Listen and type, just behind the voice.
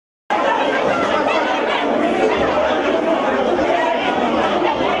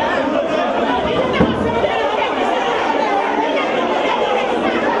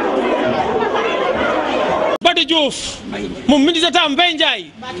Diouf mu ministre d'État Mbaye Ndiaye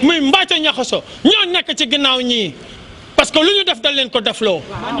muy Mbathio Niakhasso ñoo nekk ci ginnaaw ñii parce que lu ñu def dal leen ko defloo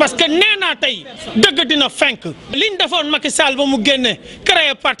parce que nee naa tey dëgg dina fenk liñ defoon Macky Sall ba mu génne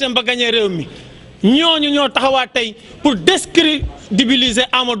créer parti ba gagné réew mi ñooñu ñoo taxawaat tey pour décrédibiliser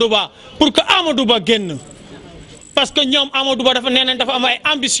Amadou Ba pour que Amadou Ba génn parce que ñoom Amadou Ba dafa nee nañ dafa am ay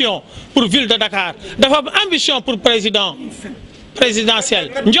ambition pour ville de Dakar dafa am ambition pour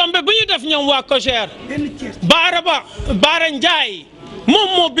présidentielle njombe bu ñu def ñoom waa COJER Baara Ndiaye moom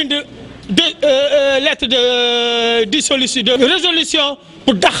moo bind lettre de dissolution de résolution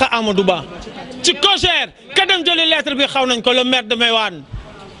pour dàq Amadou Ba ci COJER ka dem jëli lettre bi xaw nañ ko le maire de Mewane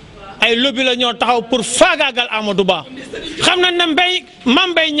ay lobby la ñoo taxaw pour faagaagal Amadou Ba xam nañ ne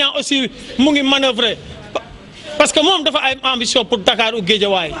Mame Mbaye Niang aussi mu ngi manœuvrer parce que moom dafa ay ambition pour Dakar ou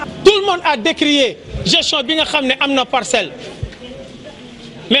Guédiawaye tout le monde a décrié gestion bi nga xam ne am na parcelle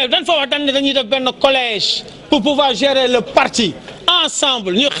mais dañ fa wax dañ ne dañuy def benn collège pour pouvoir gérer le parti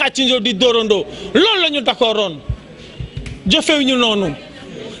ensemble ñu xàccindoo di dóorandoo loolu la ñu d'accordoon jëfewuñu noonu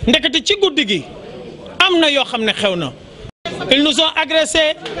ndekete ci guddi gi am na yoo xam ne xew na. Ils nous ont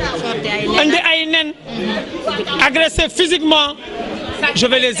agressés indi ay nen agressés physiquement je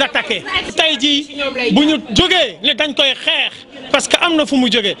vais les attaquer. tey jii bu ñu jógee ne dañ koy xeex parce que am na fu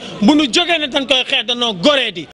mu jógee bu ñu jógee ne dañ koy xeex dañoo goree di